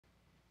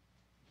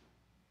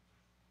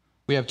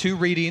We have two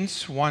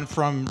readings, one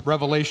from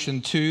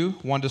Revelation 2,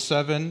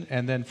 1-7,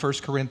 and then 1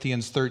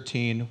 Corinthians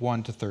 13,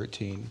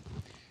 1-13.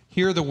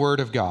 Hear the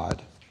word of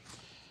God.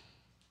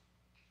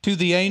 To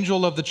the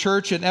angel of the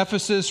church in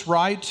Ephesus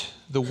write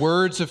the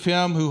words of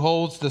him who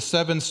holds the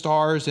 7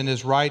 stars in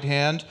his right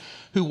hand,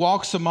 who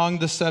walks among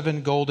the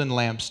 7 golden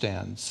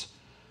lampstands.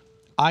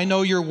 I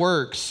know your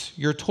works,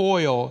 your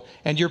toil,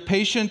 and your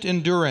patient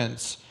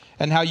endurance,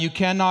 and how you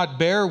cannot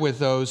bear with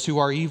those who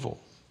are evil,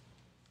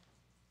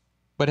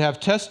 but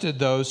have tested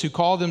those who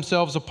call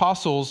themselves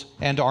apostles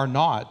and are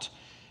not,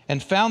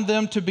 and found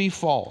them to be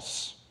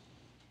false.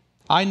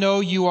 I know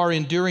you are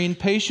enduring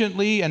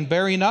patiently and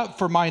bearing up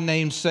for my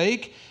name's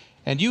sake,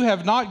 and you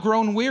have not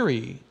grown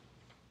weary.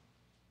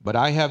 But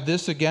I have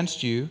this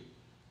against you,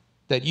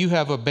 that you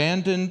have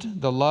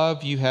abandoned the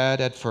love you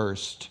had at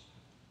first.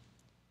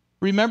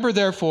 Remember,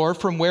 therefore,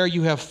 from where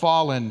you have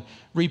fallen,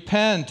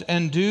 repent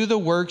and do the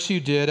works you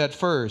did at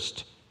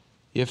first.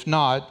 If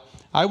not,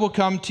 I will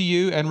come to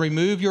you and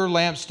remove your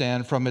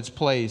lampstand from its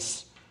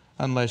place,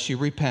 unless you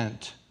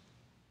repent.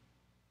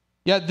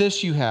 Yet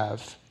this you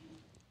have.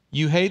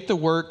 You hate the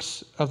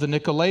works of the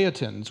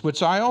Nicolaitans,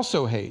 which I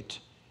also hate.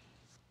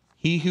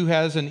 He who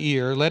has an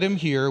ear, let him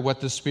hear what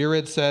the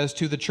Spirit says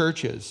to the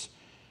churches.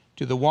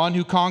 To the one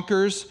who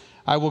conquers,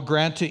 I will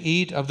grant to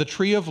eat of the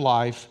tree of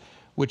life,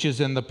 which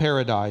is in the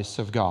paradise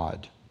of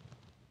God.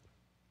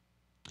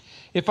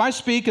 If I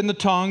speak in the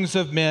tongues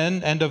of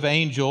men and of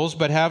angels,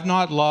 but have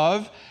not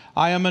love,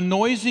 I am a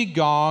noisy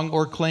gong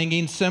or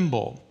clanging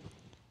cymbal.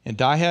 And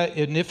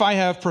if I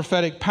have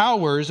prophetic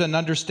powers and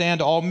understand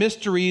all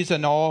mysteries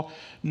and all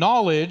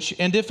knowledge,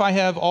 and if I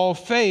have all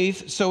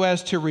faith so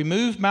as to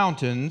remove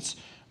mountains,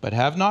 but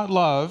have not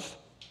love,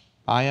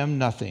 I am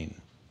nothing.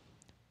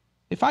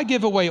 If I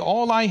give away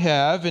all I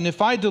have, and if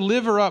I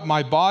deliver up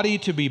my body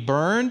to be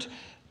burned,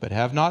 but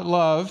have not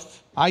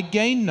love, I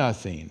gain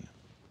nothing.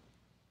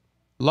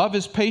 Love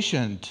is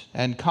patient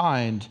and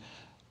kind.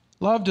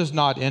 Love does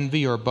not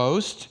envy or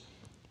boast.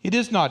 It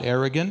is not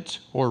arrogant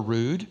or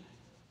rude.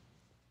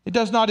 It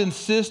does not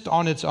insist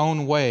on its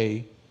own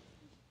way.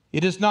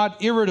 It is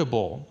not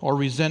irritable or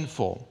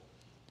resentful.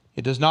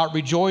 It does not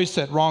rejoice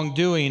at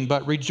wrongdoing,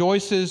 but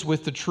rejoices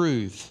with the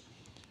truth.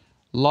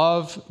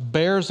 Love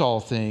bears all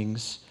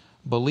things,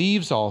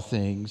 believes all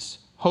things,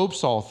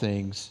 hopes all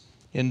things,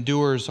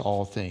 endures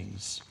all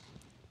things.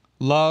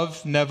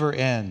 Love never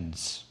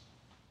ends.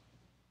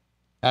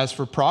 As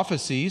for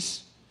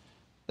prophecies,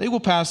 they will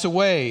pass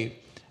away.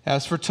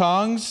 As for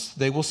tongues,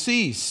 they will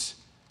cease.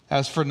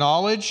 As for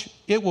knowledge,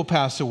 it will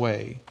pass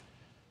away.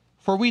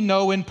 For we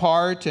know in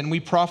part and we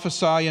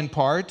prophesy in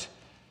part,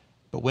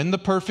 but when the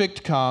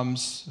perfect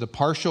comes, the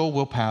partial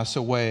will pass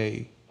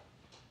away.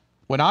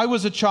 When I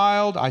was a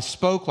child, I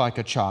spoke like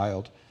a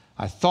child.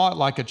 I thought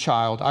like a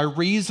child. I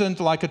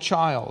reasoned like a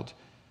child.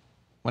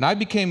 When I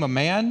became a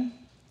man,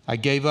 I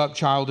gave up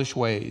childish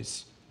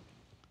ways.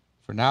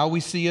 For now we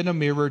see in a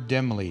mirror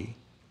dimly,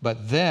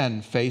 but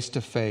then face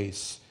to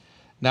face.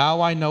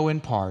 Now I know in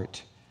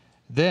part.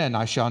 Then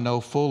I shall know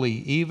fully,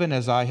 even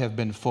as I have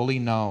been fully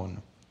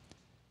known.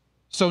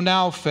 So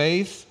now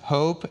faith,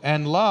 hope,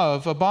 and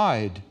love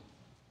abide.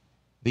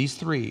 These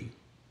three.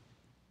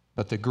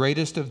 But the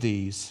greatest of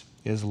these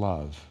is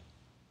love.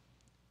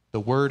 The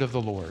word of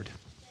the Lord.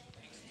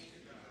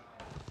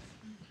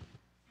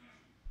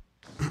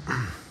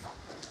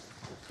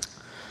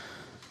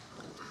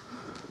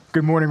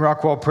 Good morning,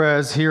 Rockwall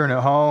Pres, here and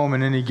at home,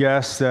 and any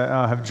guests that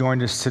have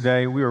joined us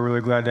today. We are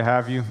really glad to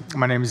have you.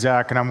 My name is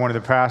Zach, and I'm one of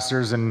the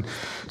pastors. And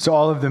to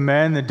all of the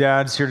men, the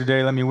dads here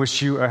today, let me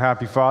wish you a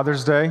happy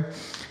Father's Day.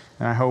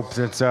 And I hope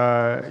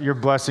that your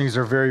blessings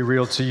are very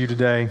real to you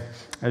today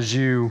as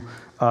you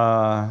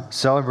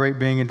celebrate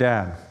being a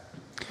dad.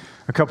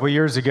 A couple of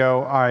years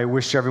ago, I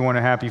wished everyone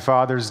a happy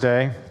Father's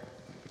Day.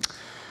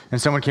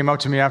 And someone came up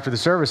to me after the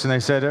service, and they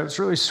said, "It's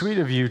really sweet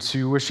of you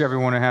to wish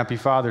everyone a happy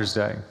Father's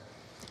Day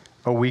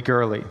a week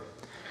early."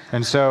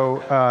 And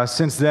so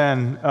since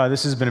then,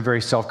 this has been a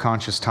very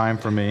self-conscious time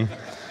for me.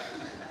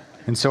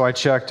 And so I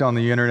checked on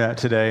the internet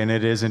today, and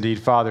it is indeed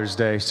Father's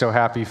Day. So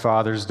happy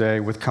Father's Day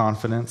with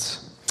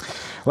confidence.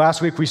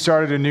 Last week, we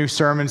started a new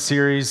sermon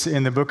series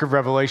in the book of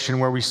Revelation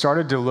where we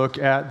started to look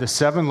at the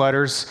 7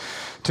 letters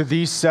to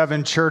these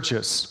 7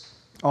 churches,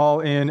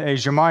 all in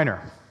Asia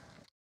Minor.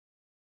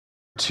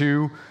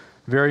 2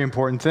 very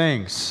important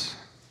things.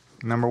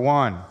 Number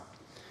 1,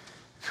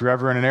 if you're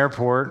ever in an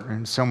airport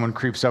and someone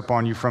creeps up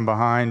on you from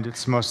behind,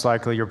 it's most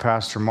likely your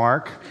Pastor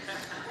Mark.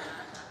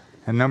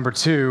 And number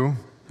 2,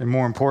 and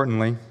more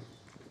importantly,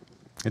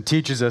 it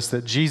teaches us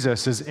that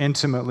Jesus is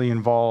intimately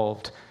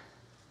involved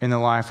in the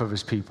life of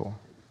his people.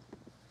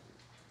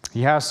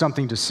 He has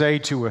something to say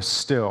to us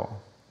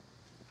still.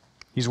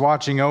 He's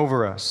watching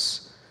over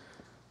us.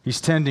 He's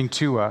tending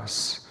to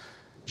us.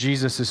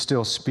 Jesus is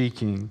still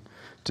speaking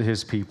to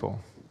his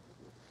people.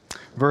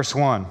 Verse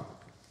 1.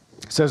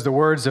 It says the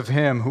words of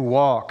him who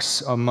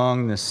walks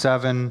among the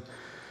 7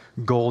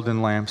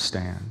 golden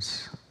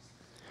lampstands.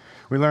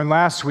 We learned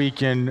last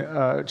week in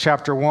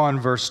chapter 1,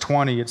 verse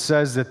 20, it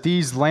says that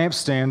these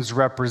lampstands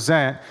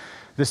represent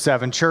the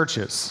 7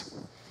 churches.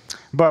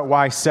 But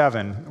why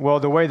 7? Well,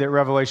 the way that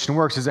Revelation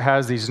works is it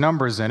has these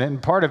numbers in it,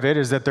 and part of it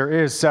is that there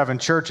is 7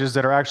 churches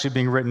that are actually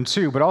being written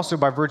to, but also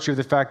by virtue of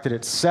the fact that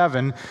it's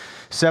 7,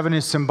 7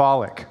 is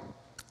symbolic.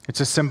 It's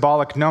a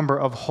symbolic number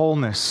of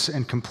wholeness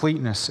and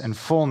completeness and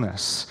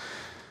fullness.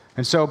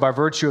 And so by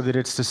virtue of that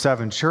it's to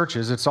 7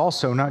 churches, it's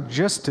also not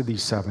just to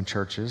these 7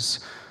 churches,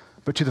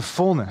 but to the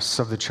fullness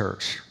of the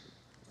church,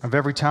 of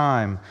every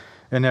time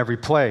and every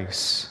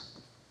place,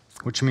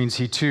 which means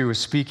he too is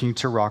speaking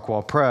to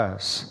Rockwall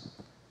Pres.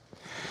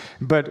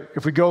 But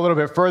if we go a little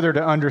bit further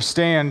to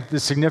understand the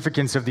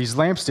significance of these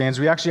lampstands,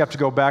 we actually have to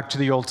go back to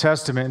the Old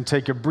Testament and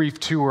take a brief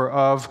tour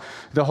of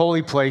the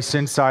holy place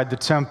inside the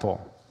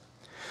temple.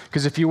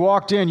 Because if you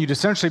walked in, you'd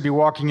essentially be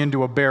walking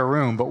into a bare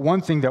room. But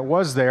one thing that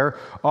was there,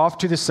 off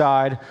to the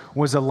side,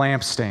 was a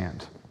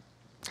lampstand.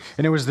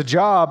 And it was the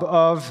job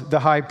of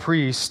the high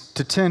priest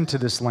to tend to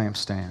this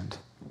lampstand.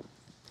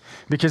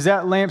 Because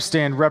that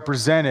lampstand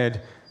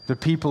represented the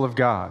people of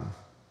God.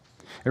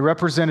 It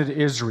represented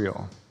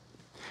Israel.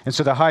 And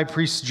so the high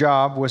priest's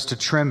job was to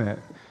trim it,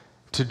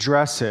 to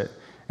dress it,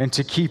 and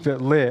to keep it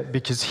lit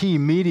because he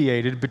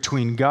mediated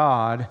between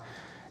God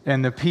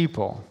and the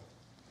people.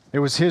 It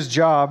was his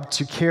job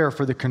to care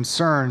for the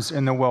concerns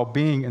and the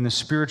well-being and the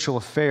spiritual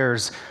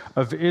affairs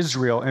of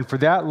Israel, and for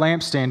that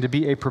lampstand to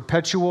be a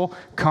perpetual,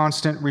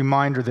 constant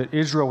reminder that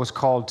Israel was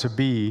called to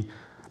be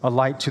a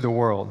light to the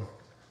world.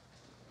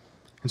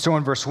 And so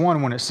in verse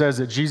 1, when it says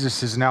that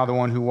Jesus is now the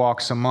one who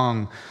walks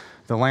among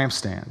the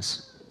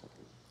lampstands,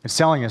 it's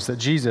telling us that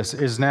Jesus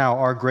is now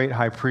our great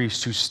high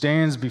priest who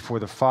stands before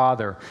the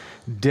Father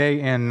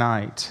day and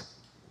night,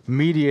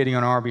 mediating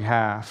on our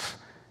behalf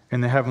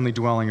in the heavenly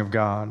dwelling of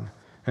God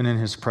and in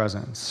his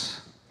presence,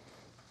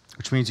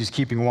 which means he's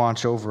keeping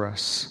watch over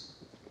us.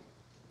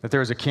 That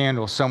there's a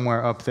candle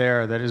somewhere up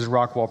there that is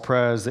Rockwall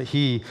Pres that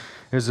he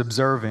is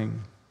observing,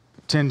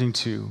 tending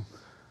to,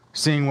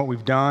 seeing what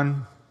we've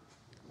done,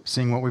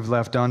 seeing what we've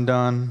left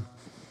undone,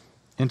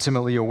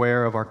 intimately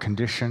aware of our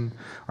condition,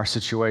 our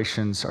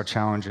situations, our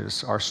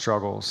challenges, our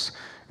struggles,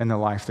 and the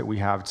life that we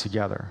have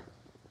together.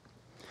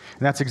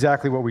 And that's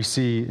exactly what we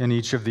see in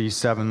each of these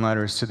 7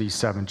 letters to these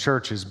 7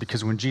 churches,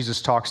 because when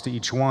Jesus talks to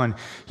each one,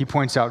 he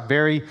points out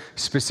very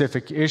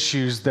specific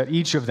issues that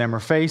each of them are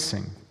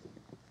facing.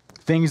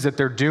 Things that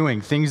they're doing,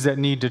 things that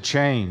need to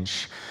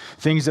change,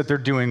 things that they're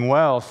doing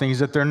well, things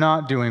that they're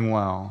not doing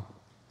well.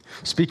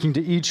 Speaking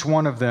to each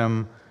one of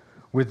them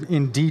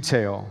in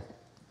detail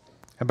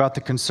about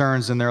the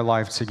concerns in their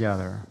life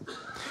together.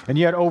 And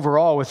yet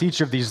overall, with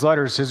each of these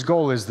letters, his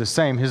goal is the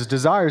same. His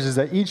desires is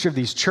that each of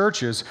these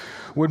churches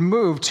would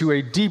move to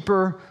a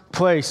deeper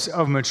place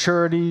of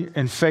maturity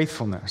and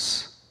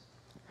faithfulness.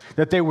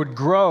 That they would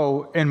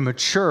grow and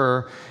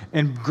mature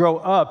and grow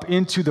up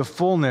into the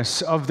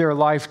fullness of their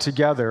life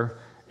together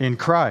in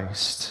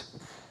Christ.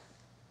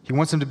 He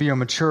wants them to be a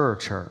mature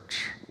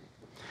church.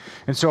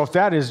 And so if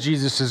that is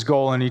Jesus'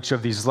 goal in each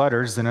of these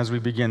letters, then as we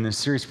begin this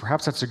series,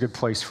 perhaps that's a good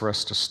place for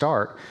us to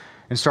start,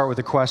 and start with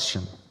a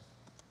question.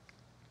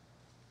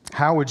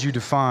 How would you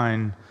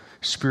define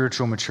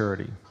spiritual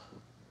maturity?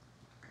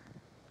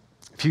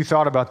 If you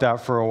thought about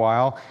that for a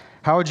while,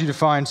 how would you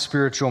define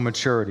spiritual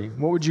maturity?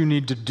 What would you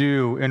need to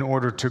do in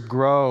order to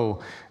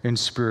grow in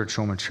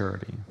spiritual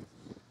maturity?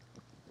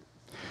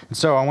 And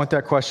so I want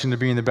that question to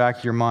be in the back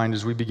of your mind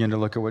as we begin to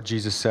look at what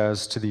Jesus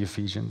says to the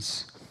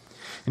Ephesians.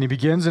 And he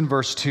begins in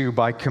verse 2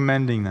 by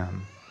commending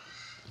them.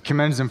 He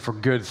commends them for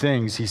good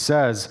things. He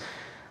says,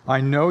 I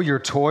know your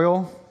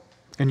toil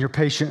and your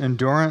patient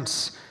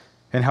endurance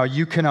and how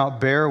you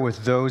cannot bear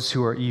with those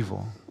who are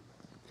evil.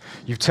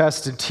 You've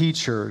tested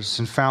teachers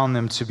and found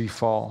them to be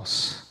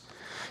false.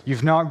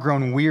 You've not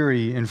grown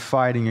weary in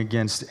fighting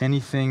against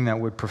anything that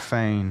would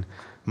profane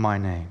my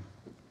name.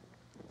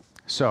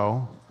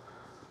 So,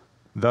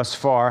 thus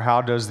far,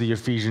 how does the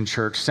Ephesian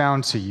church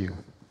sound to you?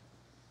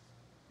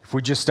 If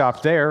we just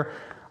stop there,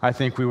 I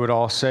think we would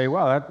all say,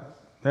 wow,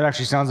 that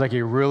actually sounds like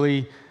a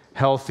really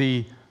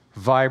healthy,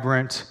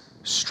 vibrant,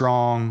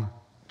 strong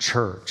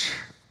church.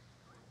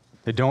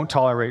 They don't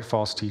tolerate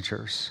false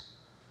teachers.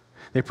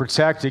 They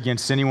protect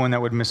against anyone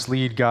that would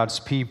mislead God's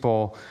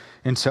people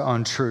into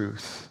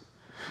untruth.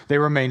 They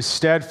remain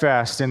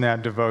steadfast in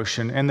that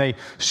devotion, and they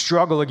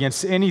struggle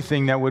against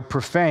anything that would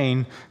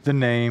profane the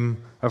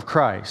name of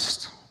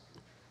Christ.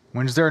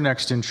 When's their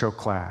next intro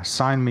class?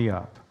 Sign me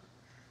up.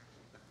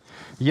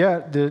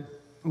 Yet the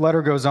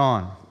letter goes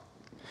on.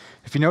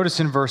 If you notice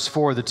in verse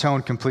 4, the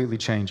tone completely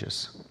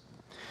changes.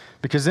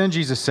 Because then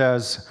Jesus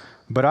says,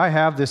 but I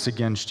have this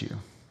against you.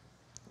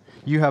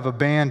 You have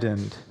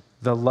abandoned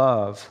the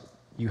love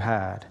you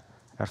had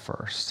at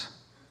first.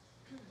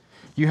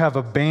 You have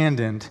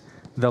abandoned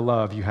the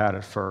love you had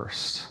at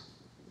first.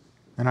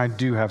 And I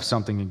do have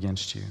something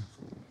against you.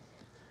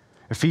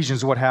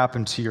 Ephesians, what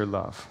happened to your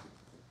love?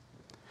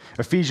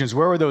 Ephesians,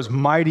 where were those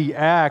mighty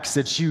acts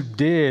that you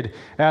did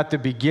at the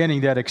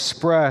beginning that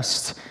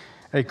expressed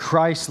a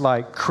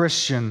Christ-like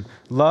Christian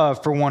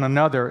love for one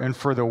another and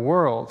for the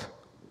world?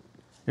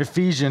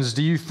 Ephesians,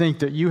 do you think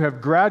that you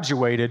have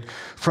graduated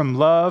from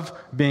love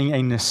being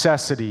a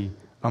necessity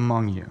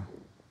among you?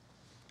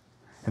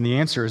 And the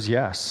answer is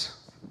yes,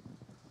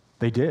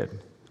 they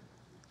did.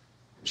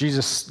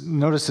 Jesus,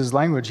 notice his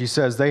language. He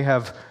says they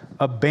have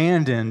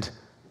abandoned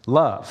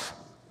love.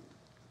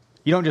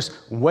 You don't just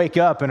wake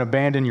up and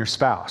abandon your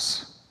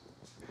spouse.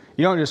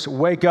 You don't just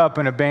wake up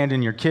and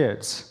abandon your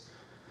kids.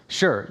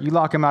 Sure, you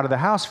lock them out of the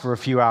house for a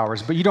few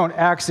hours, but you don't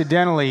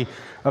accidentally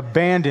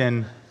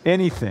abandon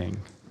anything.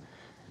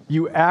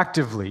 You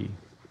actively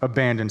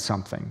abandon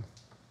something.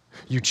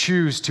 You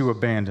choose to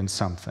abandon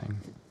something.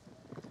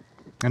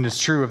 And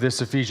it's true of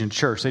this Ephesian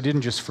church. They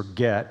didn't just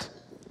forget.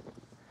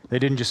 They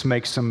didn't just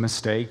make some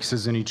mistakes,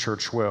 as any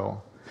church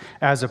will.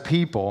 As a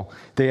people,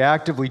 they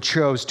actively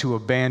chose to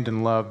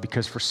abandon love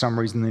because for some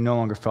reason they no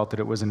longer felt that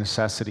it was a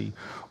necessity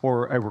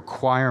or a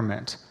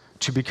requirement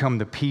to become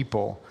the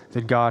people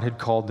that God had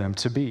called them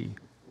to be.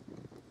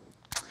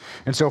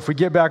 And so if we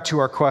get back to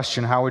our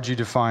question, how would you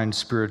define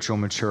spiritual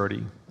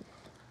maturity?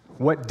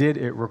 What did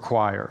it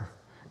require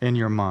in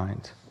your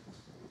mind?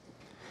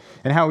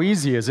 And how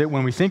easy is it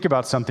when we think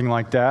about something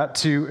like that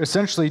to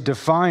essentially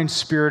define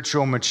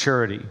spiritual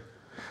maturity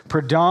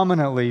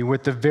predominantly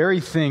with the very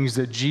things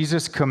that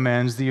Jesus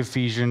commends the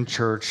Ephesian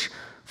church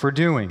for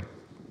doing?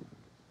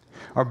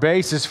 Our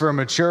basis for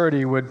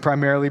maturity would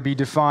primarily be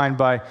defined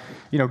by,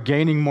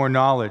 gaining more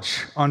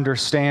knowledge,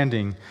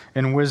 understanding,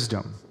 and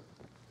wisdom.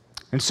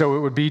 And so it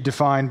would be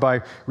defined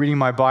by reading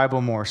my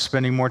Bible more,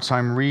 spending more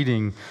time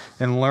reading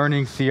and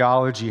learning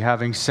theology,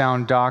 having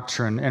sound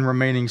doctrine, and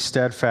remaining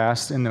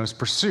steadfast in those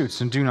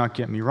pursuits. And do not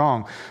get me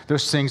wrong,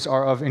 those things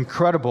are of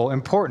incredible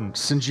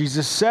importance. And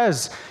Jesus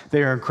says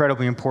they are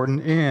incredibly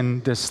important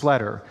in this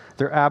letter.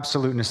 They're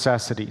absolute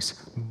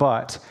necessities,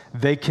 but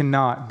they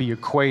cannot be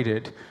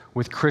equated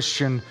with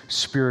Christian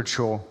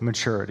spiritual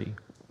maturity.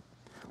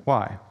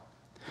 Why?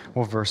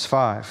 Well, verse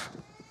 5.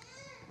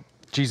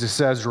 Jesus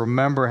says,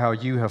 remember how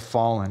you have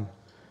fallen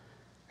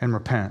and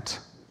repent.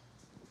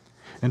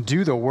 And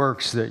do the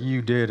works that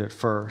you did at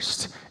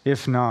first.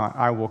 If not,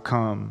 I will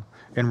come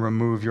and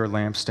remove your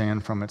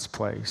lampstand from its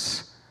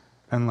place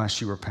unless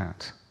you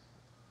repent.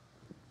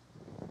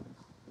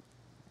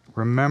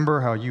 Remember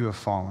how you have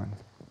fallen.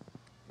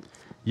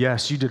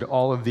 Yes, you did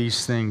all of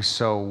these things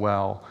so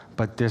well,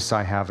 but this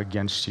I have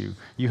against you.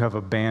 You have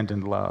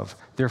abandoned love.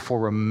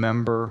 Therefore,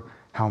 remember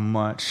how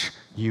much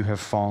you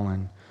have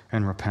fallen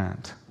and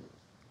repent.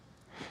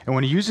 And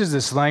when he uses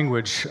this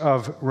language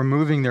of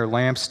removing their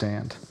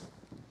lampstand,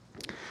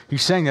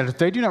 he's saying that if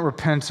they do not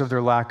repent of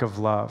their lack of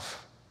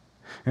love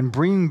and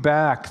bring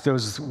back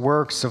those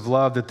works of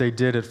love that they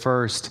did at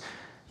first,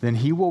 then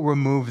he will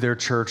remove their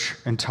church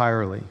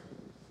entirely.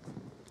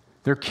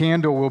 Their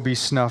candle will be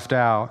snuffed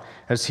out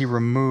as he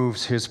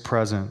removes his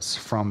presence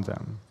from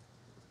them.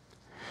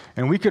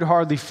 And we could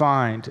hardly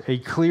find a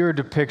clearer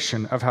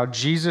depiction of how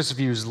Jesus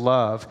views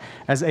love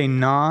as a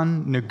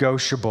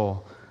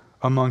non-negotiable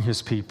among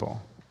his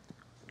people.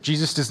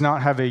 Jesus does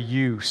not have a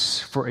use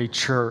for a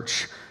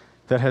church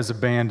that has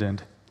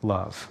abandoned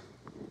love.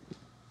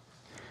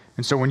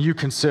 And so when you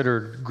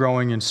considered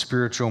growing in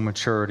spiritual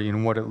maturity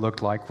and what it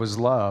looked like, was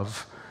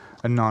love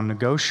a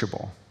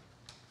non-negotiable?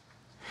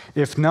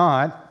 If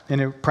not,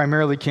 and it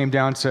primarily came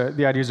down to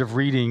the ideas of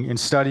reading and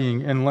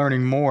studying and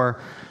learning more,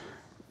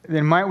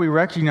 then might we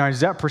recognize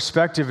that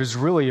perspective is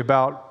really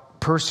about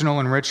personal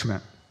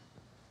enrichment.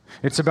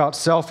 It's about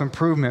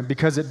self-improvement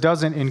because it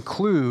doesn't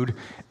include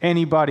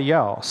anybody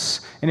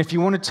else. And if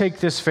you want to take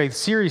this faith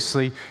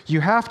seriously,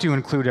 you have to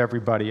include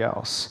everybody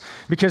else.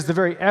 Because the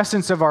very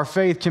essence of our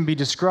faith can be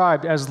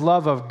described as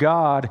love of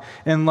God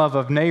and love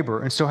of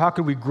neighbor. And so how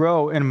could we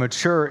grow and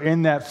mature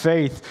in that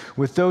faith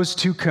with those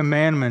two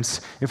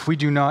commandments if we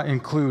do not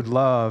include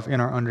love in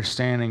our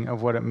understanding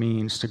of what it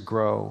means to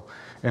grow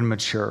and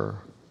mature?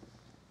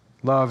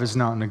 Love is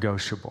not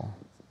negotiable.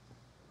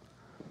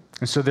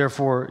 And so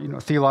therefore,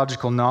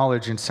 theological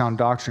knowledge and sound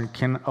doctrine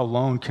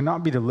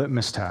cannot be the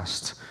litmus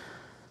test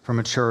for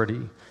maturity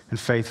and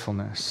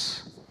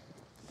faithfulness.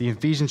 The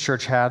Ephesian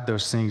church had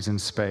those things in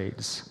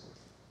spades.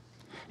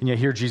 And yet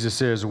here Jesus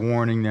is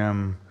warning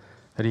them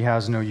that he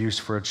has no use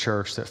for a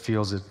church that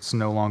feels it's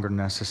no longer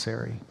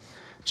necessary.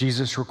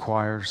 Jesus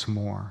requires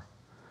more.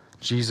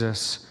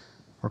 Jesus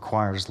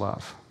requires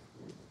love.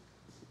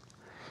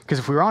 Because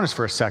if we were honest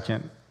for a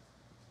second,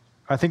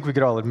 I think we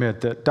could all admit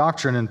that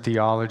doctrine and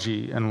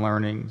theology and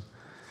learning,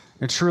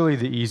 it's really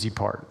the easy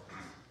part,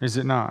 is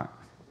it not?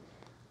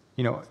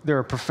 There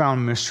are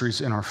profound mysteries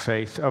in our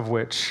faith of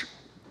which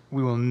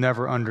we will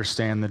never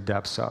understand the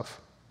depths of.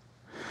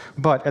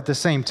 But at the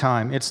same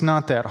time, it's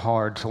not that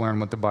hard to learn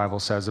what the Bible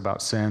says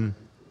about sin,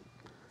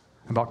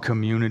 about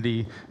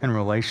community and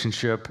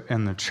relationship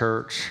and the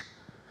church.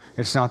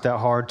 It's not that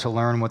hard to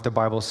learn what the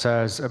Bible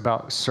says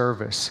about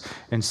service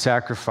and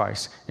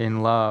sacrifice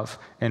and love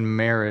and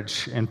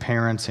marriage and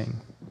parenting.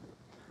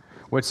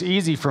 What's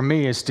easy for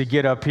me is to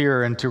get up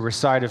here and to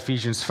recite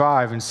Ephesians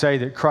 5 and say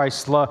that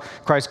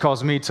Christ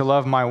calls me to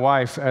love my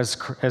wife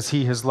as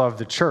he has loved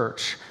the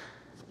church.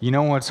 You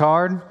know what's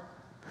hard?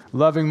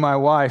 Loving my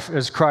wife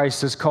as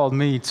Christ has called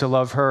me to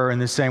love her in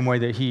the same way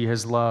that he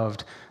has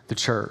loved the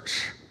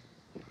church.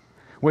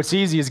 What's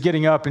easy is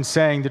getting up and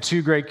saying the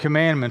two great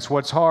commandments.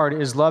 What's hard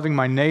is loving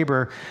my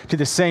neighbor to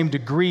the same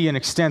degree and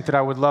extent that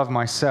I would love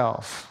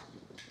myself.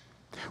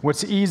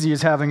 What's easy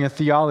is having a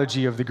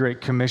theology of the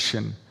Great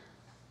Commission,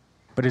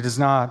 but it does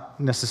not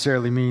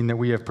necessarily mean that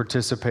we have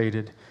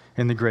participated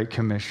in the Great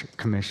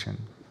Commission.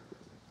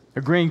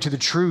 Agreeing to the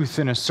truth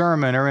in a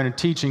sermon or in a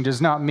teaching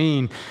does not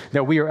mean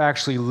that we are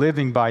actually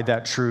living by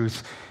that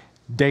truth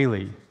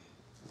daily,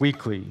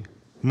 weekly,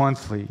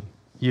 monthly,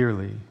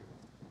 yearly.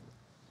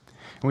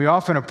 And we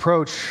often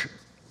approach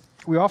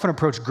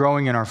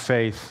growing in our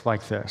faith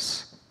like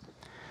this,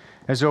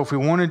 as though if we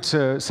wanted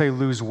to, say,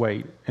 lose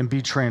weight and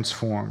be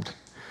transformed,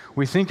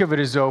 we think of it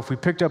as though if we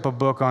picked up a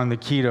book on the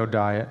keto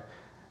diet,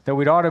 that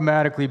we'd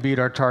automatically beat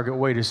our target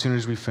weight as soon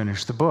as we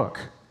finish the book.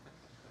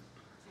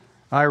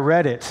 I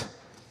read it,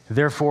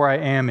 therefore I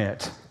am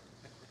it.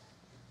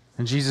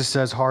 And Jesus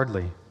says,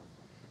 hardly.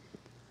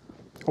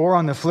 Or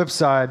on the flip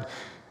side,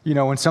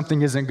 when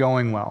something isn't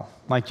going well,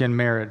 like in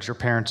marriage or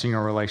parenting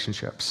or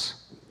relationships.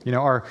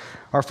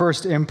 Our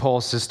first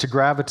impulse is to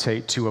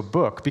gravitate to a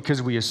book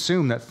because we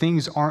assume that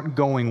things aren't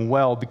going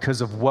well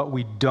because of what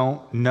we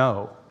don't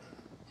know.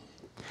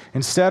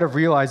 Instead of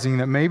realizing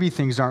that maybe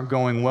things aren't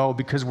going well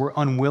because we're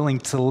unwilling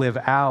to live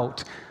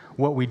out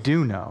what we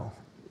do know.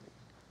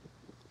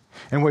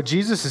 And what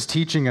Jesus is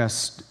teaching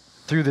us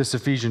through this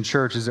Ephesian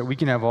church is that we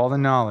can have all the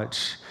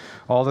knowledge,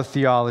 all the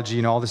theology,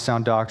 and all the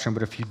sound doctrine,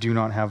 but if you do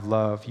not have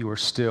love, you are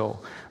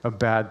still a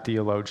bad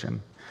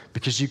theologian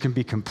because you can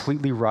be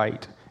completely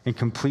right and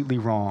completely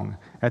wrong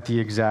at the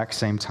exact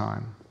same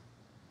time.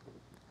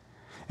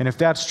 And if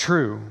that's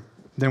true,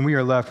 then we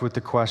are left with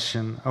the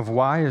question of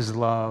why is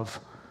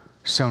love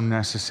so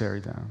necessary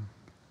then?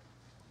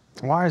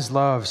 Why is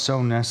love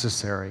so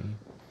necessary?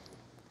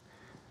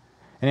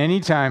 And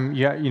anytime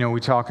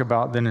we talk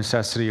about the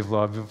necessity of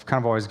love, we've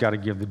kind of always got to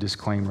give the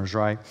disclaimers,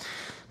 right?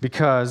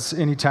 Because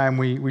anytime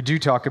we do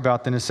talk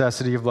about the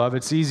necessity of love,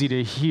 it's easy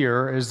to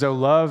hear as though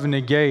love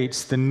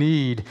negates the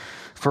need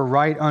for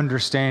right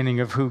understanding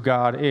of who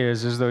God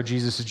is, as though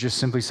Jesus is just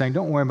simply saying,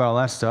 don't worry about all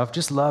that stuff,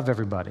 just love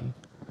everybody.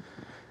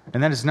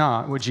 And that is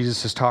not what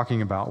Jesus is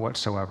talking about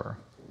whatsoever.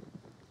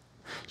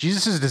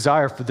 Jesus'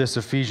 desire for this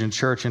Ephesian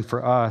church and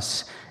for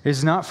us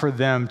is not for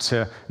them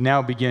to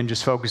now begin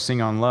just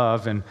focusing on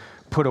love and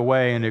put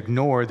away and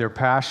ignore their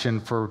passion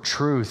for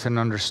truth and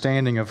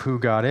understanding of who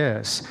God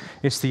is.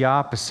 It's the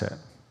opposite.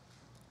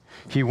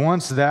 He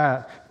wants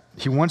them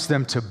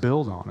to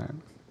build on it,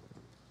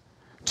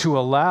 to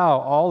allow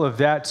all of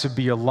that to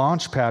be a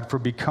launch pad for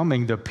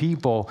becoming the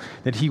people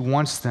that he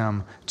wants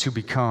them to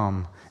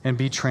become and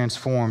be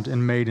transformed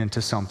and made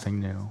into something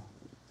new.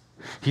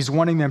 He's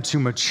wanting them to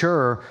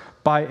mature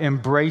by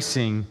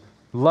embracing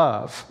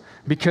love,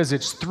 because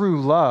it's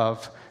through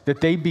love that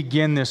they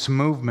begin this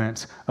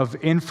movement of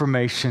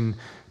information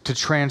to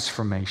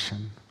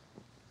transformation,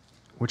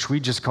 which we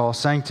just call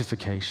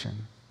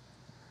sanctification,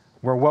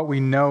 where what we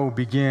know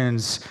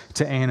begins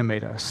to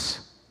animate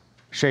us,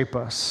 shape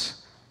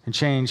us, and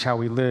change how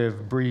we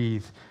live,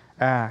 breathe,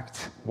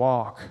 act,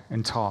 walk,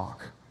 and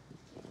talk.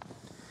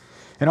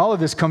 And all of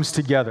this comes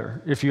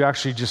together if you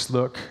actually just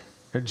look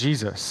at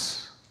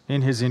Jesus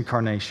in his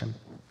incarnation.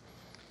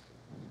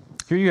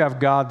 Here you have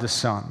God the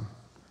Son,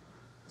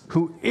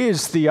 who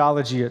is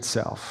theology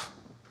itself.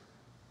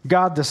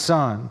 God the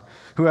Son,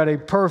 who had a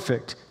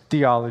perfect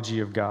theology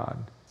of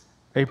God,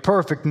 a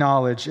perfect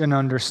knowledge and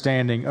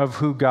understanding of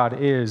who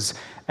God is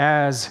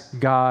as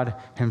God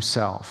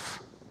himself.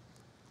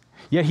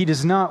 Yet he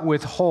does not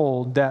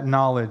withhold that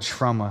knowledge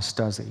from us,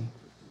 does he?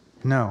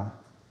 No.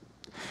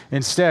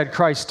 Instead,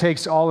 Christ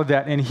takes all of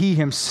that and he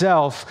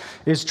himself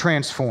is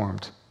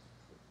transformed.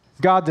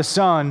 God the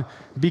Son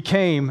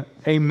became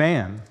a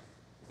man.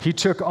 He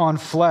took on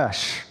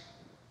flesh,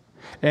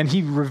 and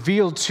he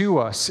revealed to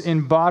us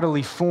in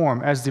bodily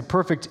form as the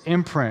perfect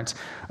imprint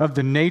of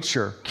the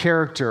nature,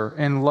 character,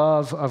 and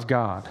love of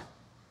God.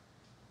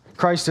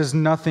 Christ is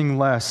nothing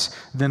less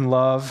than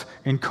love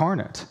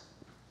incarnate.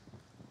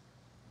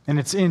 And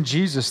it's in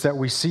Jesus that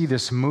we see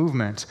this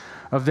movement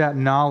of that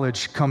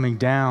knowledge coming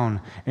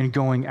down and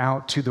going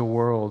out to the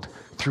world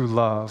through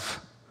love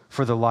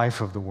for the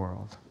life of the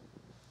world.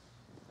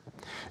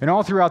 And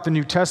all throughout the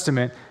New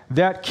Testament,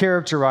 that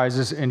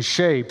characterizes and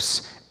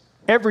shapes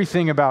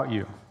everything about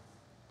you.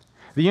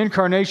 The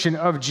incarnation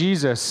of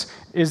Jesus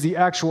is the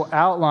actual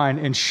outline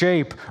and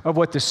shape of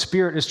what the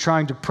Spirit is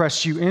trying to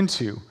press you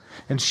into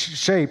and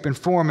shape and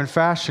form and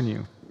fashion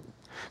you.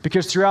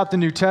 Because throughout the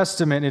New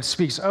Testament, it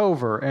speaks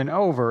over and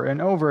over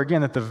and over again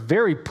that the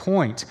very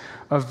point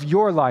of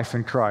your life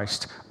in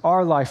Christ,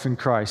 our life in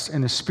Christ,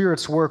 and the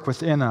Spirit's work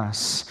within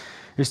us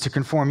is to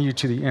conform you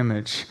to the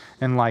image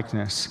and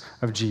likeness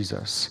of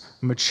Jesus.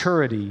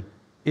 Maturity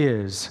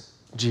is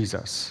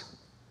Jesus.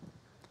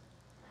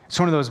 It's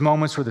one of those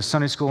moments where the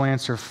Sunday school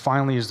answer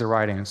finally is the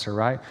right answer,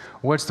 right?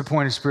 What's the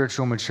point of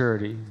spiritual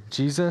maturity?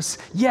 Jesus?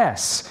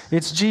 Yes,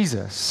 it's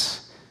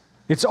Jesus.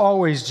 It's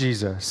always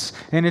Jesus,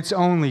 and it's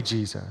only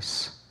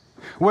Jesus.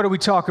 What did we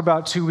talk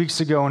about 2 weeks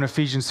ago in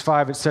Ephesians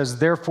 5? It says,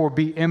 therefore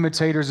be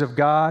imitators of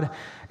God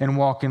and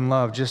walk in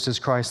love, just as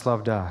Christ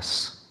loved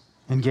us.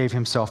 and gave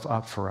himself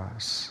up for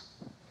us.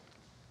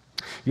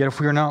 Yet if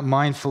we are not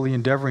mindfully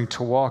endeavoring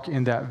to walk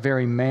in that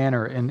very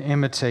manner and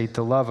imitate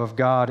the love of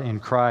God in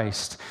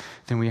Christ,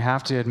 then we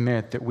have to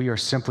admit that we are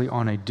simply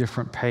on a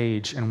different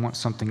page and want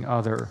something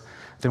other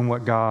than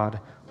what God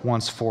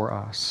wants for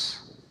us.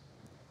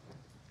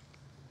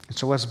 And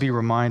so let's be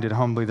reminded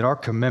humbly that our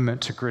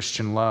commitment to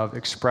Christian love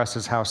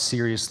expresses how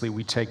seriously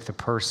we take the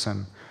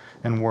person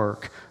and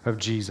work of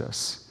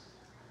Jesus.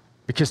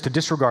 Because to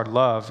disregard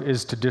love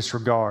is to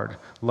disregard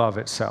love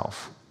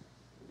itself.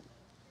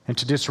 And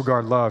to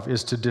disregard love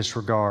is to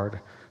disregard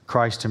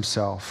Christ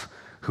himself,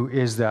 who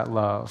is that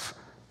love,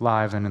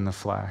 live and in the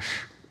flesh.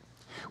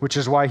 Which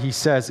is why he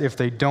says if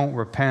they don't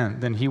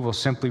repent, then he will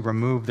simply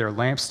remove their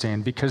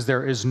lampstand, because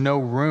there is no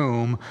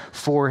room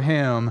for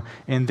him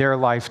in their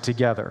life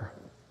together.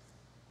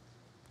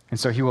 And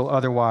so he will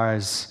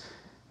otherwise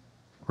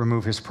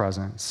remove his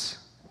presence.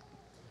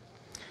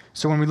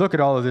 So when we look at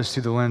all of this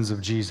through the lens of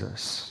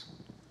Jesus,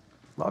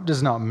 love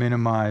does not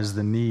minimize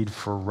the need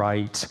for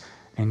right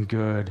and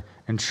good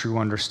and true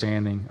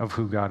understanding of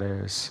who God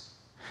is.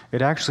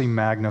 It actually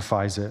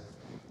magnifies it,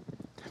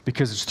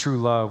 because it's through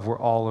love where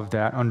all of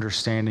that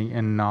understanding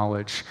and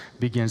knowledge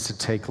begins to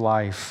take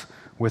life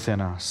within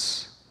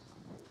us.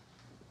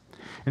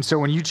 And so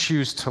when you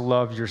choose to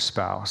love your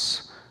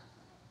spouse,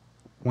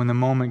 when the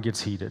moment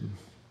gets heated,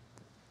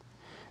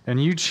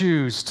 and you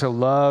choose to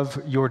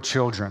love your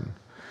children,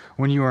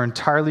 when you are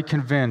entirely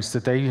convinced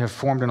that they have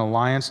formed an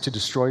alliance to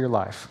destroy your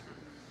life,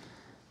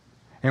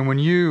 and when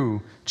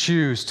you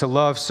choose to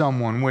love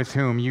someone with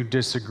whom you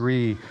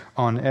disagree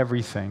on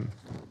everything,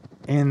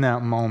 in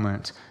that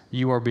moment,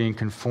 you are being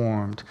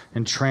conformed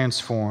and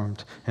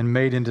transformed and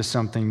made into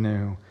something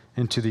new,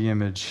 into the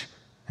image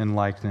and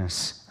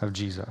likeness of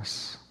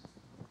Jesus.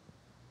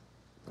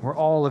 Where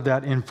all of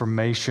that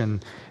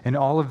information and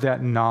all of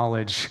that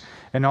knowledge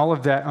and all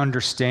of that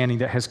understanding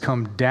that has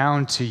come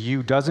down to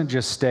you doesn't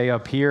just stay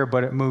up here,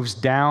 but it moves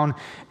down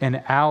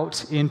and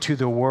out into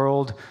the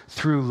world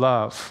through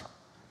love.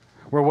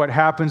 Where what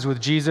happens with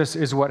Jesus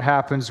is what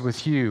happens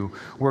with you.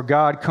 Where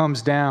God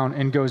comes down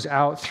and goes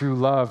out through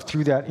love,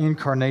 through that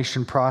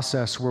incarnation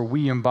process where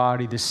we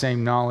embody the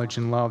same knowledge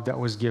and love that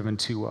was given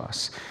to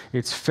us.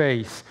 It's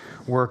faith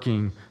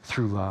working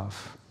through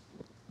love.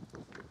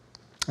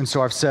 And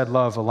so I've said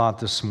love a lot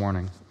this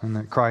morning, and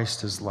that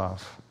Christ is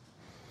love.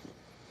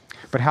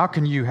 But how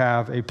can you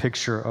have a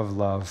picture of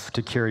love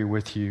to carry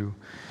with you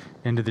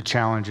into the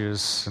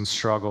challenges and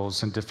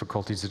struggles and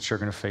difficulties that you're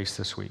going to face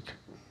this week?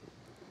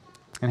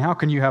 And how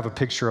can you have a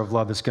picture of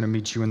love that's going to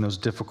meet you in those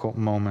difficult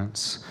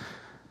moments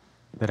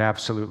that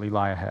absolutely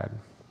lie ahead?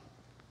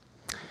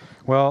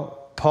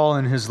 Well, Paul,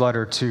 in his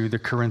letter to the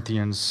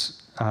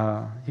Corinthians,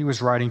 he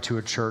was writing to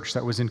a church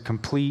that was in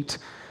complete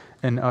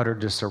and utter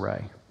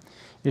disarray.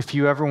 If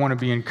you ever want to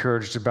be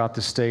encouraged about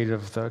the state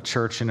of the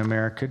church in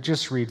America,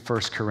 just read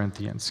 1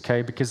 Corinthians,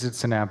 okay? Because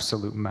it's an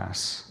absolute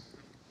mess.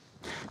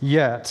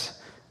 Yet,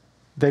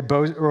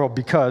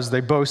 because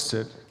they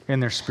boasted in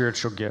their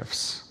spiritual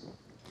gifts.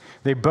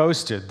 They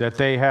boasted that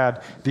they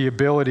had the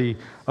ability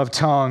of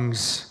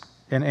tongues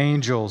and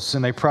angels,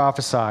 and they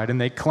prophesied,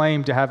 and they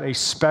claimed to have a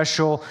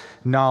special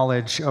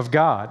knowledge of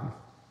God.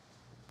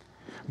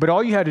 But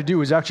all you had to do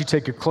was actually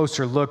take a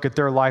closer look at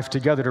their life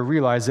together to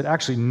realize that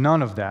actually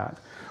none of that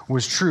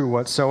was true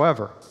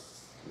whatsoever.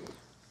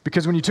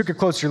 Because when you took a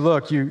closer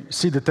look, you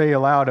see that they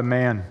allowed a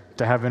man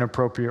to have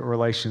inappropriate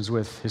relations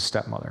with his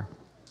stepmother.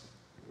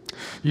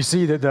 You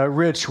see that the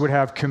rich would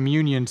have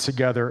communion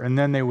together, and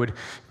then they would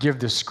give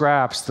the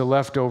scraps, the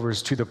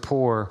leftovers, to the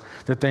poor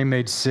that they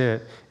made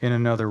sit in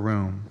another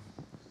room.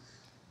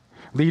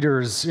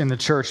 Leaders in the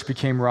church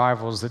became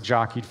rivals that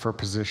jockeyed for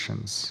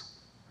positions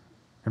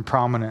and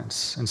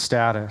prominence and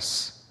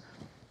status.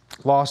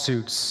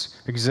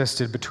 Lawsuits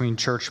existed between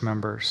church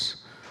members.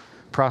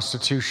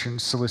 Prostitution,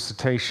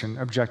 solicitation,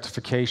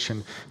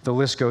 objectification, the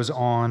list goes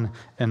on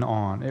and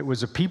on. It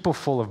was a people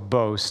full of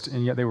boast,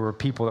 and yet they were a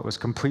people that was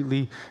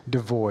completely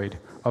devoid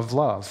of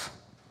love.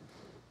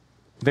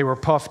 They were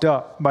puffed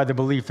up by the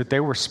belief that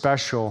they were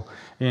special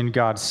in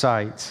God's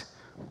sight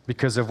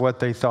because of what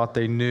they thought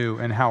they knew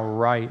and how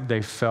right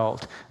they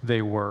felt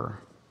they were.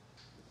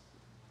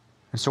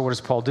 And so what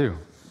does Paul do?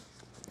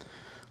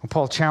 Well,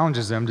 Paul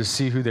challenges them to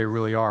see who they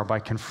really are by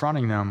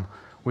confronting them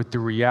with the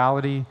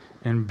reality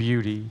and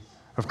beauty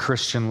of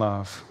Christian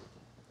love.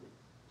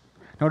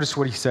 Notice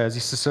what he says. He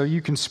says, so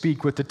you can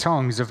speak with the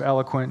tongues of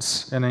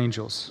eloquence and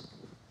angels.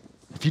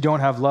 If you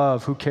don't have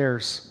love, who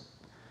cares?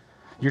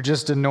 You're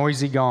just a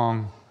noisy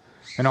gong,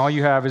 and all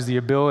you have is the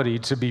ability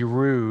to be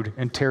rude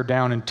and tear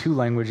down in 2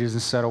 languages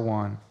instead of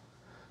 1.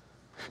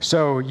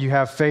 So you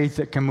have faith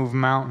that can move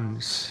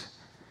mountains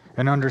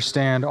and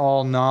understand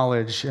all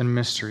knowledge and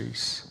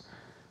mysteries.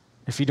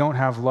 If you don't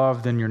have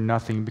love, then you're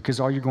nothing, because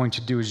all you're going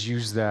to do is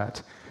use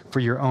that for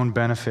your own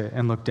benefit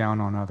and look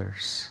down on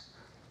others.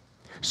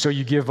 So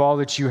you give all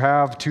that you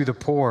have to the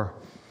poor,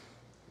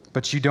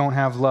 but you don't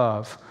have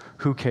love.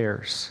 Who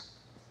cares?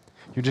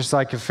 You're just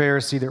like a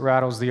Pharisee that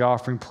rattles the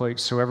offering plate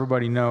so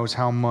everybody knows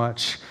how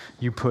much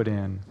you put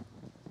in.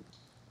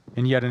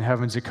 and yet in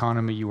heaven's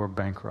economy you are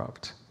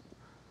bankrupt.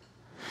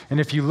 And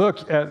if you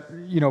look at,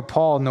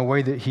 Paul and the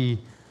way that he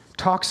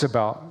talks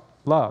about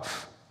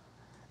love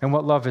and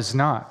what love is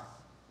not,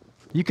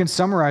 you can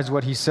summarize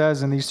what he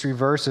says in these 3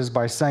 verses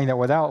by saying that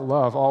without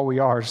love, all we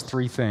are is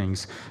 3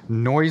 things: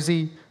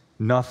 noisy,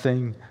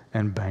 nothing,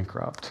 and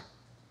bankrupt.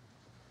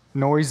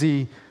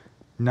 Noisy,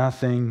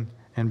 nothing,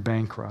 and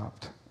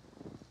bankrupt.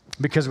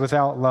 Because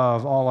without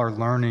love, all our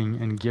learning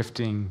and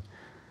gifting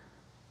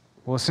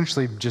will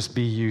essentially just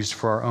be used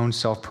for our own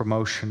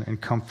self-promotion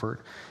and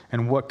comfort,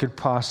 and what could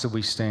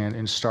possibly stand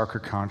in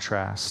starker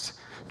contrast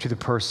to the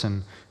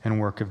person and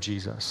work of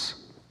Jesus.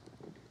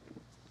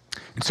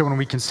 And so when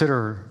we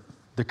consider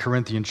the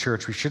Corinthian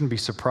church, we shouldn't be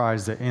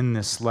surprised that in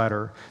this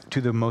letter to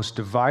the most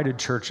divided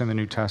church in the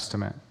New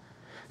Testament,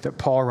 that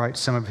Paul writes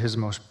some of his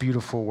most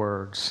beautiful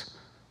words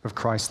of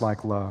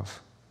Christ-like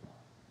love.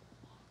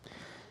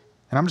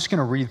 And I'm just going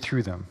to read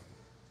through them.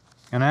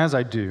 And as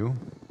I do,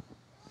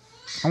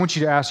 I want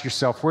you to ask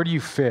yourself, where do you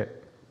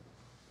fit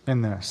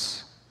in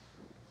this?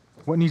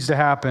 What needs to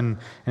happen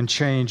and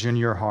change in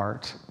your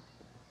heart?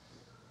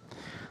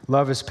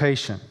 Love is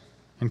patient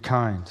and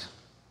kind.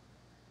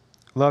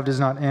 Love does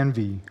not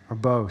envy or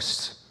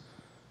boast.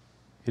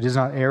 It is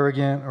not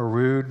arrogant or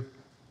rude.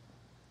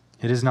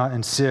 It does not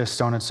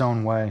insist on its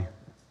own way.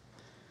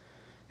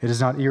 It is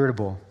not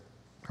irritable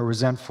or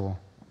resentful.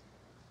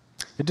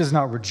 It does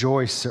not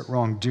rejoice at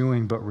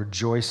wrongdoing, but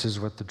rejoices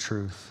with the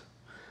truth.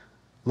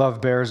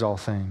 Love bears all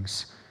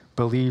things,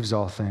 believes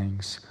all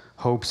things,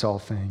 hopes all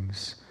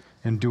things,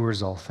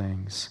 endures all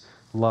things.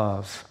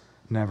 Love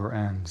never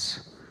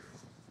ends.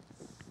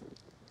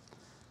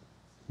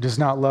 Does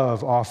not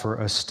love offer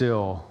a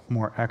still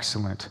more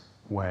excellent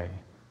way?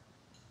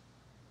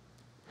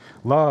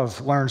 Love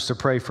learns to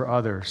pray for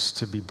others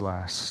to be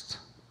blessed.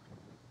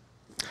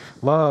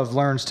 Love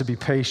learns to be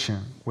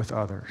patient with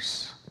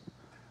others.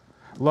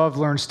 Love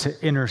learns to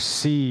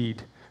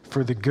intercede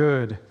for the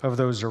good of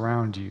those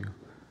around you.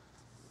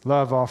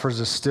 Love offers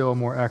a still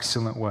more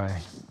excellent way.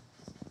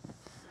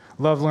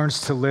 Love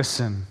learns to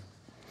listen.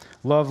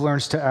 Love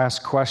learns to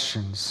ask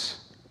questions.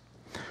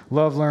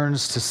 Love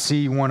learns to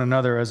see one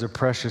another as a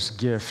precious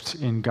gift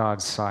in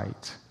God's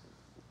sight.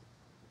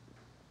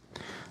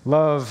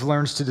 Love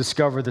learns to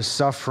discover the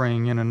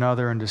suffering in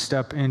another and to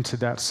step into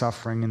that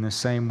suffering in the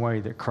same way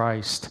that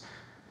Christ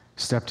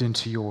stepped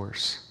into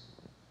yours.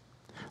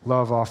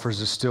 Love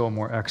offers a still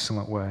more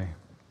excellent way.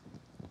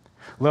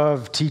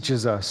 Love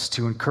teaches us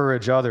to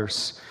encourage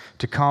others,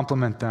 to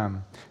compliment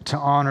them, to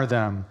honor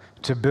them,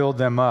 to build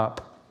them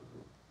up.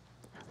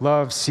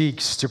 Love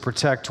seeks to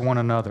protect one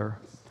another,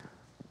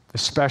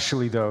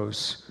 especially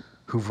those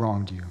who've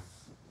wronged you.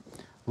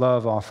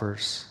 Love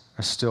offers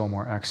a still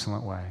more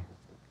excellent way.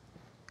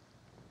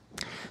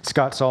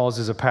 Scott Sauls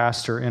is a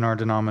pastor in our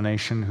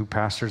denomination who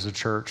pastors a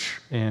church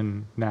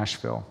in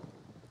Nashville.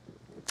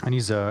 And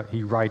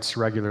he writes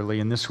regularly,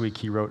 and this week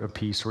he wrote a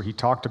piece where he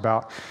talked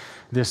about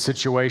this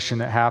situation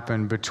that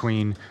happened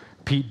between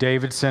Pete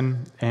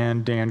Davidson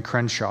and Dan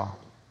Crenshaw.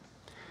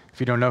 If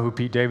you don't know who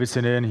Pete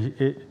Davidson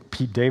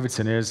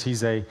is,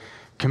 he's a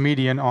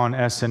comedian on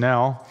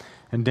SNL,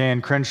 and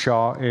Dan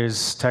Crenshaw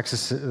is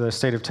the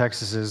state of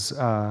Texas's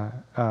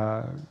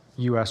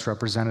U.S.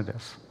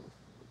 representative.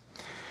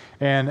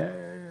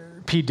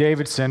 And Pete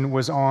Davidson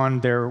was on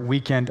their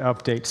Weekend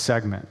Update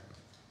segment.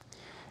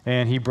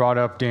 And he brought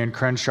up Dan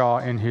Crenshaw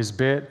in his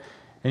bit,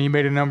 and he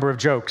made a number of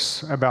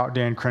jokes about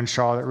Dan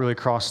Crenshaw that really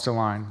crossed the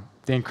line.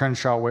 Dan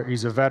Crenshaw,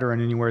 he's a veteran,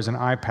 and he wears an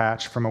eye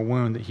patch from a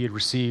wound that he had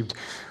received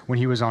when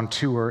he was on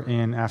tour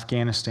in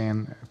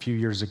Afghanistan a few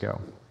years ago.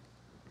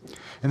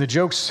 And the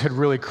jokes had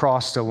really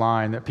crossed a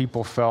line that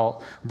people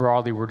felt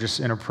broadly were just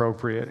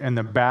inappropriate, and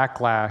the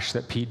backlash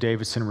that Pete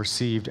Davidson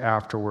received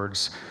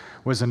afterwards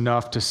was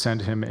enough to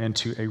send him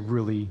into a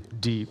really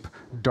deep,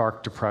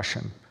 dark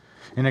depression.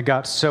 And it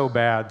got so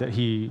bad that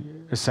he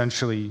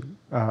essentially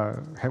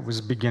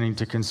was beginning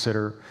to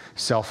consider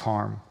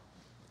self-harm.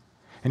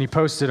 And he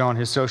posted on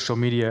his social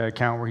media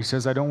account where he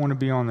says, "I don't want to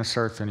be on this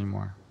earth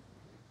anymore."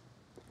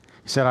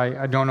 He said,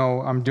 I don't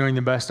know, I'm doing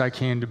the best I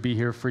can to be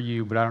here for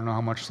you, but I don't know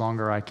how much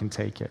longer I can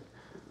take it.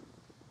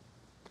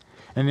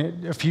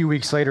 And a few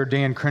weeks later,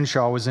 Dan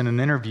Crenshaw was in an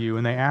interview,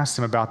 and they asked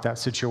him about that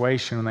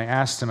situation, and they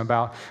asked him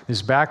about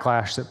this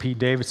backlash that Pete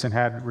Davidson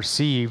had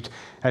received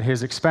at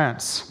his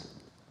expense.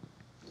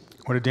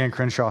 What did Dan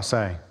Crenshaw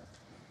say?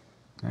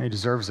 He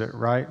deserves it,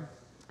 right?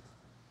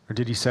 Or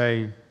did he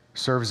say,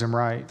 serves him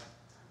right?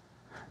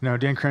 No,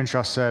 Dan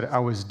Crenshaw said, I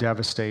was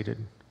devastated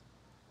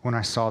when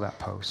I saw that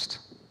post.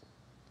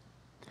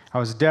 I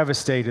was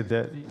devastated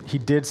that he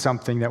did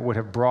something that would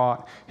have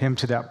brought him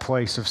to that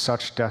place of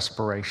such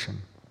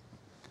desperation.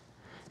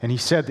 And he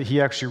said that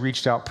he actually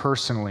reached out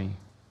personally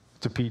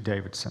to Pete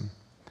Davidson.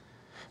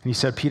 And he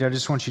said, Pete, I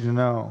just want you to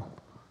know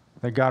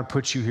that God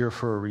put you here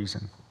for a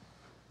reason.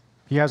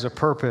 He has a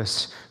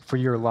purpose for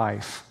your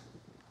life,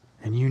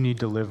 and you need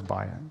to live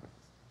by it.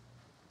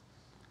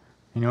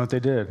 You know what they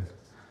did?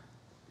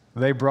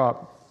 They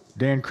brought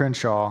Dan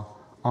Crenshaw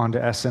onto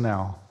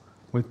SNL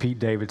with Pete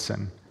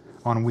Davidson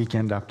on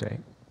Weekend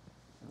Update.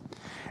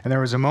 And there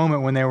was a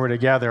moment when they were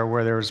together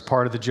where there was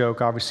part of the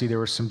joke. Obviously, there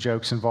were some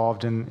jokes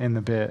involved in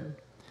the bit.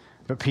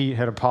 But Pete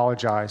had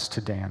apologized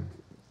to Dan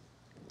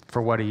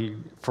for what he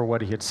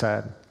had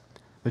said.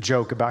 The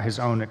joke about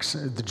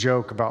the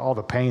joke about all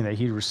the pain that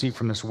he'd received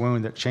from this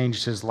wound that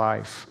changed his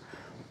life.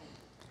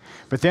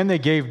 But then they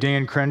gave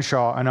Dan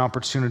Crenshaw an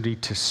opportunity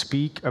to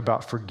speak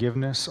about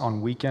forgiveness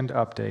on Weekend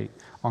Update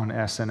on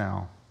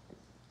SNL.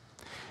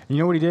 And you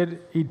know what he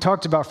did? He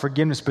talked about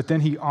forgiveness, but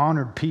then he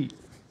honored Pete.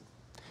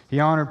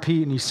 He honored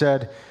Pete and he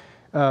said,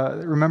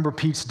 remember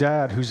Pete's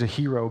dad, who's a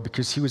hero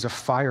because he was a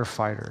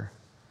firefighter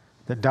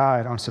that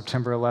died on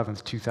September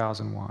 11th,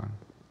 2001.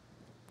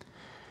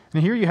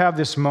 And here you have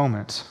this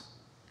moment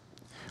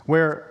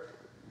where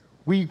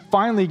we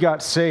finally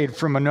got saved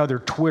from another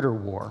Twitter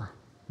war,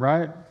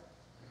 right?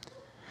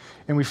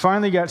 And we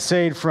finally got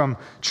saved from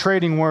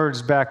trading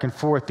words back and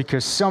forth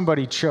because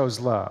somebody chose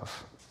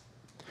love.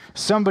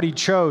 Somebody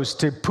chose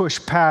to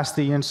push past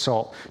the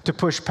insult, to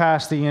push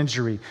past the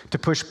injury, to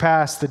push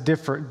past the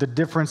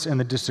difference and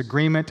the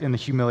disagreement and the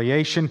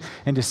humiliation,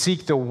 and to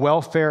seek the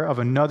welfare of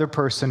another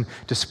person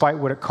despite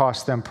what it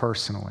cost them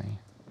personally.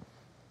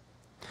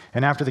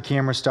 And after the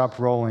camera stopped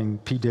rolling,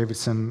 Pete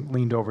Davidson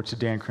leaned over to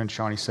Dan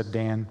Crenshaw and he said,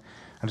 Dan,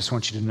 I just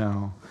want you to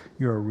know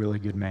you're a really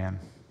good man.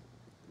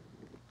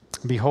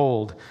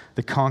 Behold,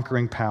 the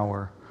conquering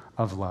power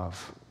of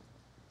love.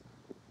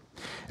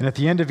 And at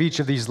the end of each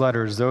of these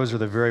letters, those are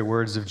the very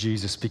words of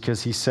Jesus,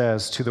 because he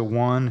says, to the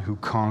one who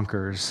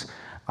conquers,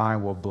 I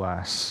will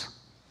bless.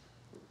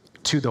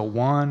 To the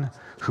one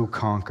who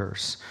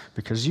conquers.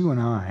 Because you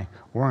and I,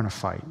 we're in a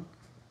fight.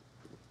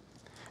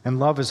 And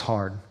love is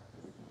hard.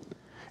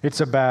 It's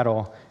a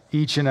battle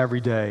each and every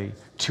day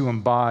to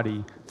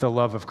embody the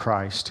love of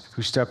Christ,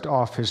 who stepped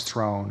off his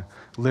throne,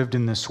 lived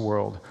in this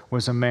world,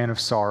 was a man of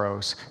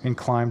sorrows, and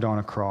climbed on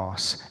a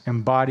cross.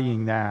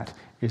 Embodying that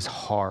is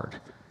hard,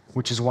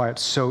 which is why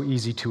it's so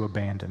easy to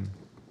abandon.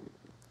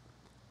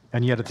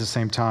 And yet at the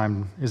same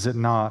time, is it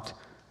not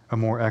a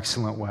more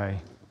excellent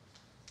way?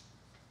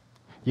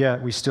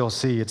 Yet we still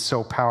see it's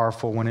so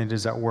powerful when it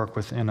is at work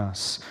within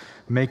us,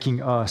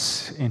 making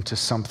us into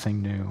something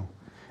new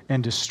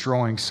and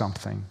destroying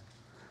something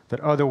that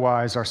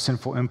otherwise our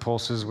sinful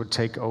impulses would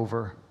take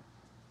over.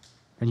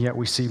 And yet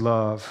we see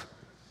love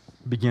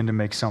begin to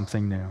make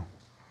something new.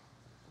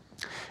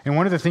 And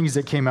one of the things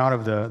that came out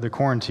of the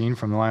quarantine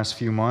from the last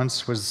few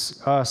months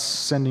was us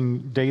sending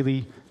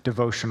daily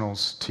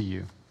devotionals to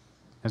you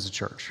as a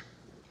church.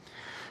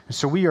 And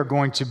so we are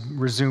going to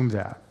resume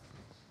that.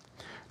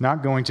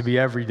 Not going to be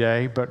every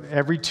day, but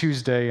every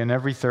Tuesday and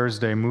every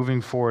Thursday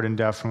moving forward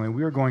indefinitely,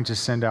 we are going to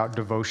send out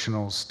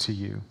devotionals to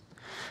you.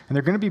 And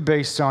they're going to be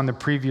based on the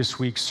previous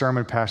week's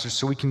sermon passage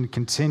so we can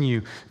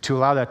continue to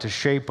allow that to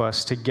shape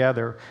us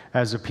together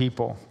as a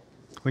people.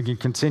 We can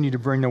continue to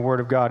bring the Word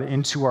of God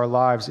into our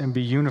lives and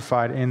be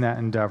unified in that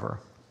endeavor.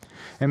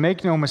 And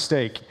make no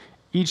mistake,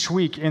 each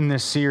week in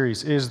this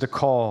series is the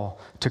call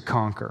to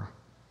conquer,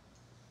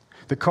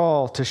 the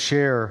call to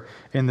share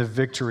in the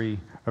victory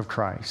of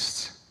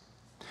Christ.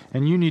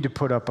 And you need to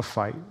put up a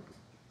fight.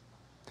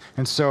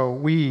 And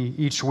so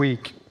each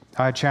week,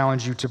 I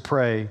challenge you to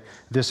pray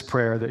this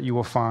prayer that you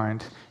will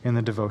find in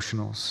the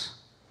devotionals.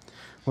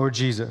 Lord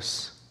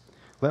Jesus,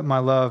 let my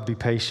love be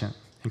patient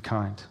and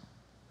kind.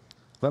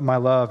 Let my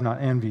love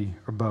not envy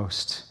or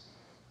boast.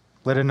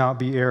 Let it not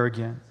be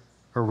arrogant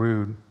or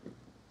rude.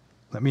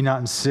 Let me not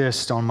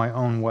insist on my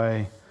own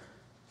way.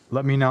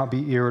 Let me not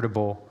be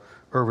irritable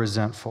or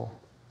resentful.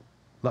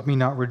 Let me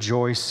not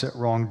rejoice at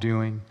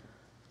wrongdoing.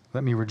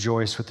 Let me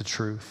rejoice with the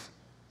truth.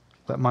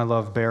 Let my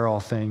love bear all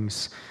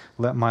things.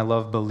 Let my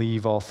love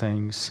believe all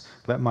things.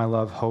 Let my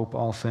love hope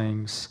all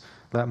things.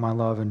 Let my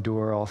love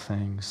endure all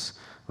things.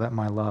 Let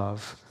my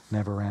love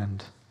never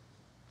end.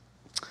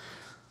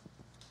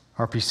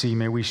 RPC,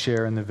 may we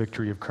share in the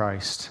victory of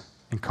Christ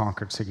and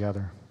conquer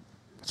together.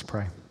 Let's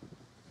pray.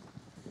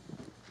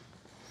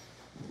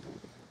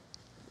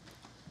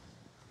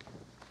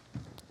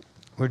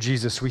 Lord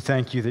Jesus, we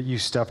thank you that you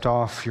stepped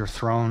off your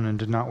throne and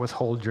did not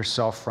withhold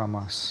yourself from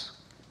us.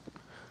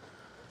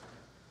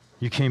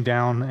 You came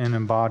down and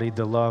embodied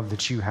the love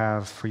that you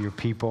have for your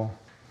people,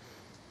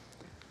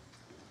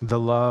 the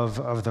love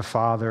of the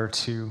Father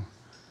to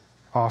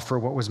offer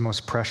what was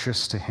most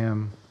precious to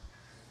him,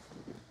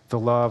 the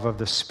love of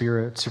the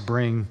Spirit to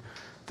bring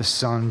the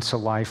Son to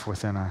life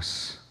within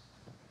us.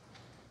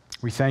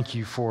 We thank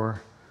you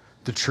for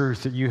the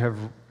truth that you have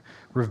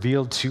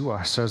revealed to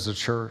us as a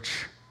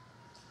church.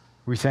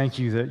 We thank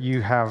you that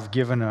you have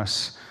given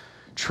us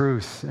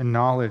truth and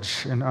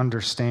knowledge and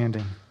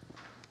understanding,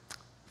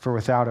 for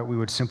without it we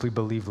would simply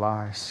believe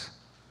lies.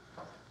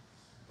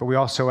 But we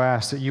also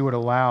ask that you would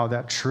allow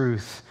that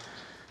truth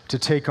to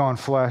take on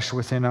flesh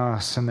within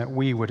us, and that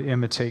we would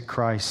imitate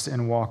Christ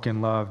and walk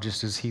in love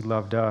just as he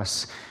loved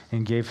us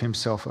and gave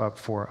himself up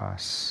for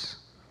us.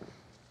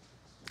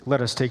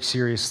 Let us take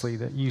seriously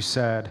that you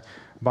said,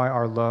 by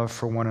our love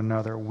for one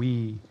another,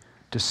 we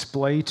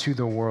display to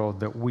the world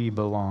that we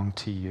belong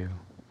to you.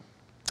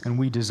 And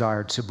we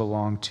desire to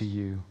belong to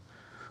you,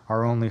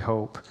 our only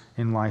hope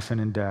in life and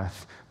in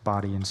death,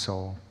 body and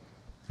soul.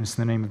 And it's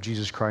in the name of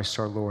Jesus Christ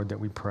our Lord that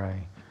we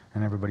pray.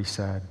 And everybody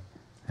said,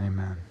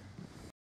 amen.